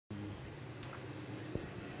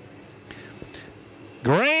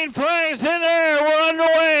Green flags in there. We're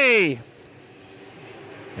underway.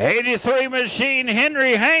 83 machine,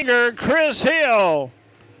 Henry Hanger, Chris Hill.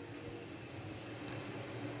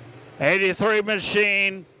 83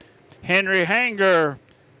 machine, Henry Hanger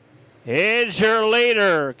is your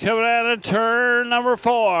leader. Coming out of turn number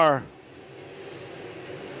 4.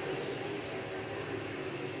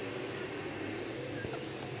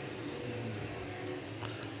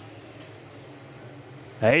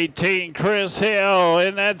 '18 Chris Hill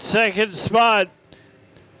in that second spot.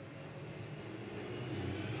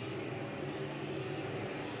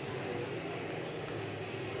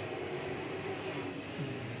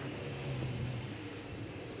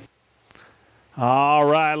 All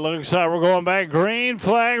right, looks like we're going back. Green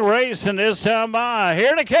flag racing this time by.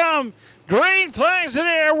 Here to come. Green flags in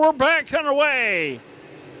the air. We're back underway.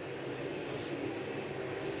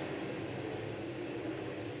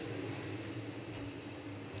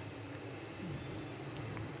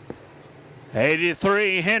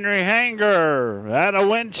 '83 Henry Hanger out of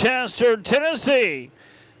Winchester, Tennessee.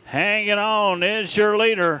 Hanging on is your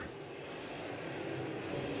leader.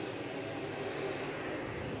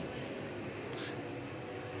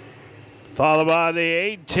 Followed by the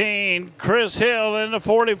 18, Chris Hill, in the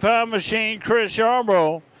 45 machine, Chris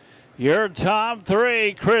Yarbrough. Your top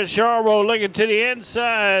 3, Chris Yarbrough looking to the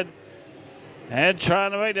inside and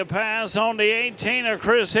trying to make the pass on the 18 of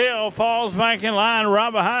Chris Hill. Falls back in line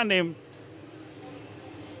right behind him.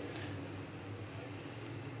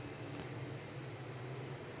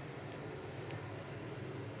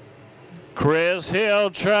 Chris Hill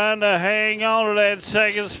trying to hang on to that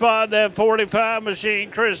second spot, that 45 machine.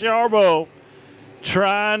 Chris Yarbrough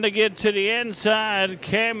trying to get to the inside.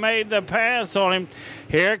 Can't make the pass on him.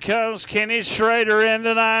 Here comes Kenny Schrader in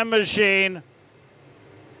the 9 machine.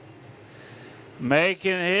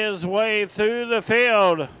 Making his way through the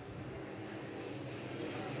field.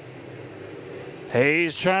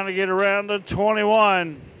 He's trying to get around to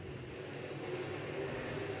 21.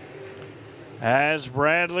 As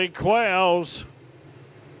Bradley Quells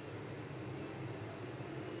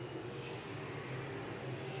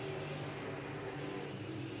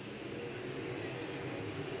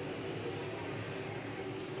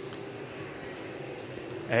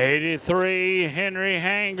 '83 Henry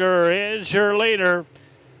Hanger is your leader.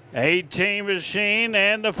 18 machine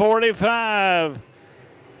and the 45.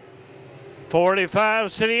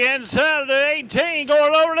 45's to the inside of the 18,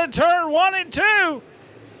 going over the turn 1 and 2.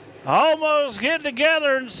 Almost get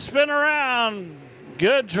together and spin around.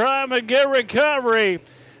 Good drive and good recovery.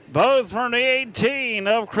 Both from the 18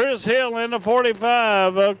 of Chris Hill and the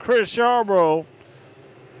 45 of Chris Yarbrough.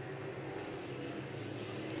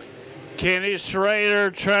 Kenny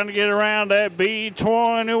Schrader trying to get around that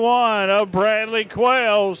B21 of Bradley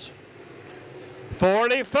Quells.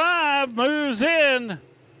 45 moves in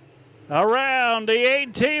around the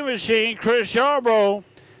 18 machine. Chris Yarbrough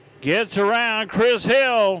gets around Chris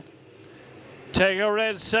Hill. Take over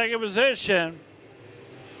that second position.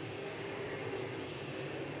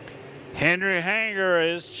 Henry Hanger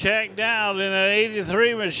is checked out in an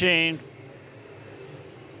 83 machine.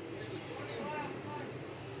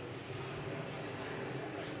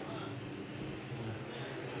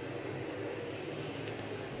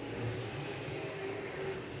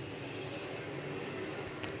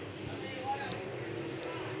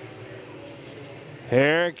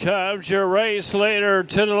 Here comes your race leader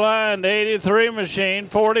to the line, the 83 machine,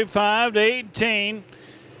 45 to 18.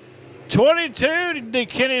 22 to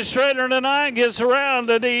Kenny Schrader in the 9, gets around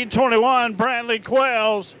to the 21, Bradley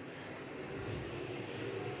Quells.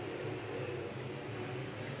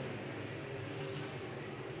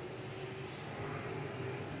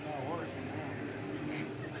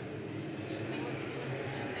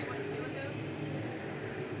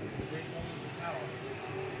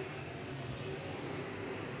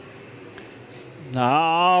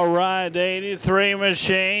 All right, 83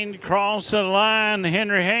 machine crossing the line.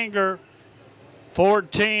 Henry Hanger,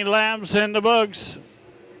 14 laps in the books.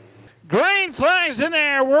 Green flags in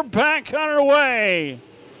there. We're back underway.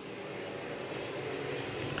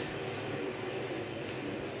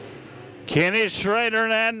 Kenny Schrader in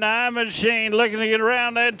that 9 machine looking to get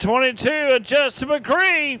around that 22 of Justin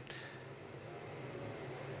McCree.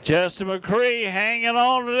 Justin McCree hanging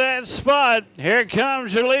on to that spot. Here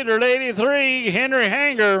comes your leader at 83, Henry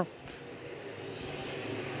Hanger.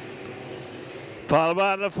 Followed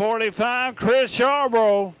by the 45, Chris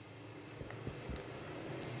Yarbrough.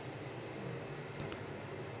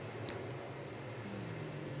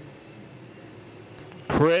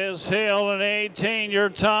 Chris Hill at 18, your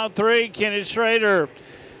top 3. Kenny Schrader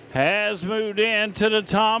has moved into the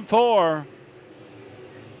top 4.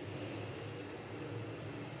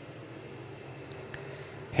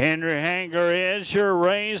 Henry Hanger is your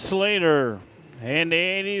race leader. In the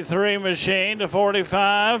 83 machine to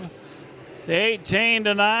 45. The 18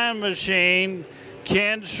 to 9 machine.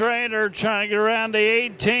 Ken Schrader trying to get around the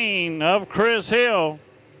 18 of Chris Hill.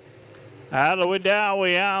 Out of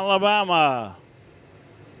Wedowee, Alabama.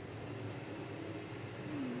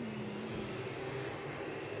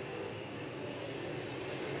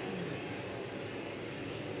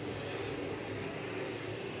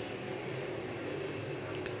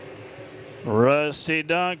 Rusty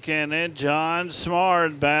Duncan and John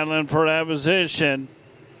Smart battling for that position.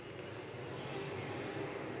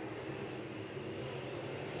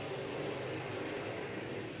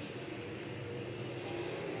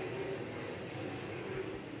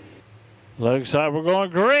 Looks like we're going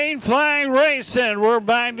green flag racing. We're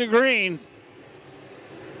back to green.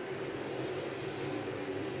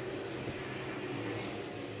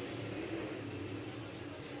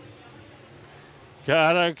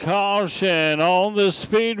 Got a caution on the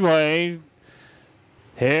speedway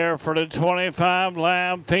here for the 25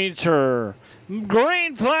 lap feature.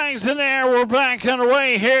 Green flags in there. We're back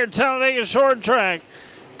underway here at Talladega Short Track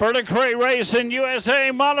for the Crate Racing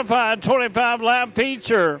USA Modified 25 lap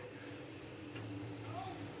feature.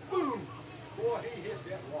 Boom! Boy, he hit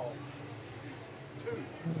that wall. 2.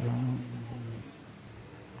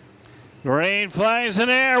 Green flags in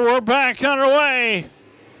there. We're back underway.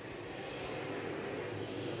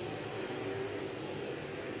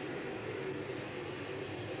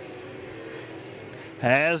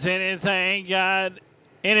 Has anybody got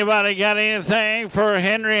anything for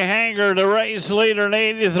Henry Hanger, the race leader in the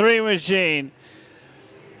 83 machine?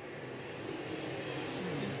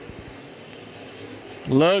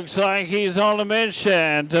 Looks like he's on a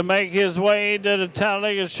mission to make his way to the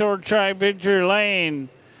Talladega Short Track Victory Lane.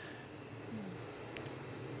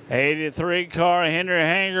 83 car, Henry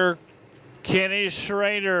Hanger, Kenny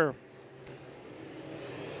Schrader,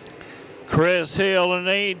 Chris Hill in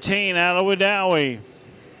 18 out of Wedowee.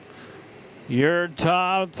 Your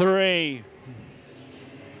top 3.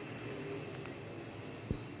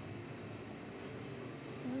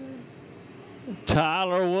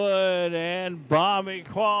 Tyler Wood and Bobby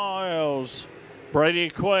Quails. Brady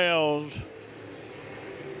Quails.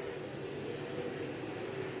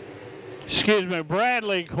 Excuse me,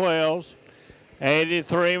 Bradley Quails.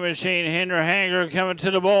 83 machine, Henry Hanger coming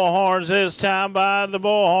to the bullhorns. This time by, the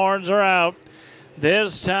bullhorns are out.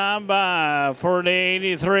 This time by for the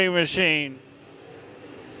 83 machine.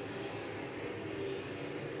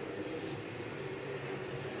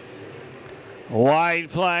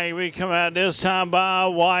 White flag, we come out this time by.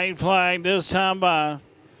 White flag this time by.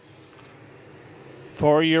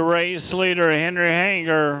 For your race leader, Henry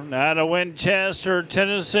Hanger, out of Winchester,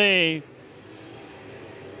 Tennessee.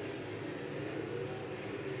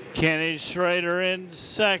 Kenny Schrader in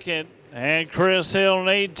second, and Chris Hill in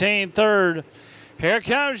 18 third. Here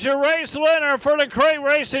comes your race winner for the Crate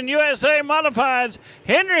Racing USA Modifieds,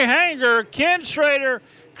 Henry Hanger, Ken Schrader,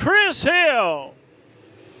 Chris Hill.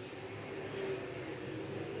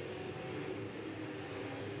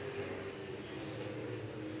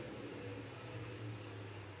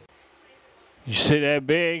 You see that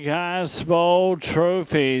big Ice Bowl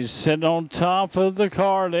trophy sitting on top of the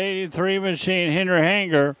car, the 83 machine, Henry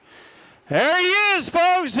Hanger. There he is,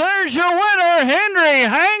 folks. There's your winner, Henry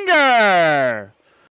Hanger.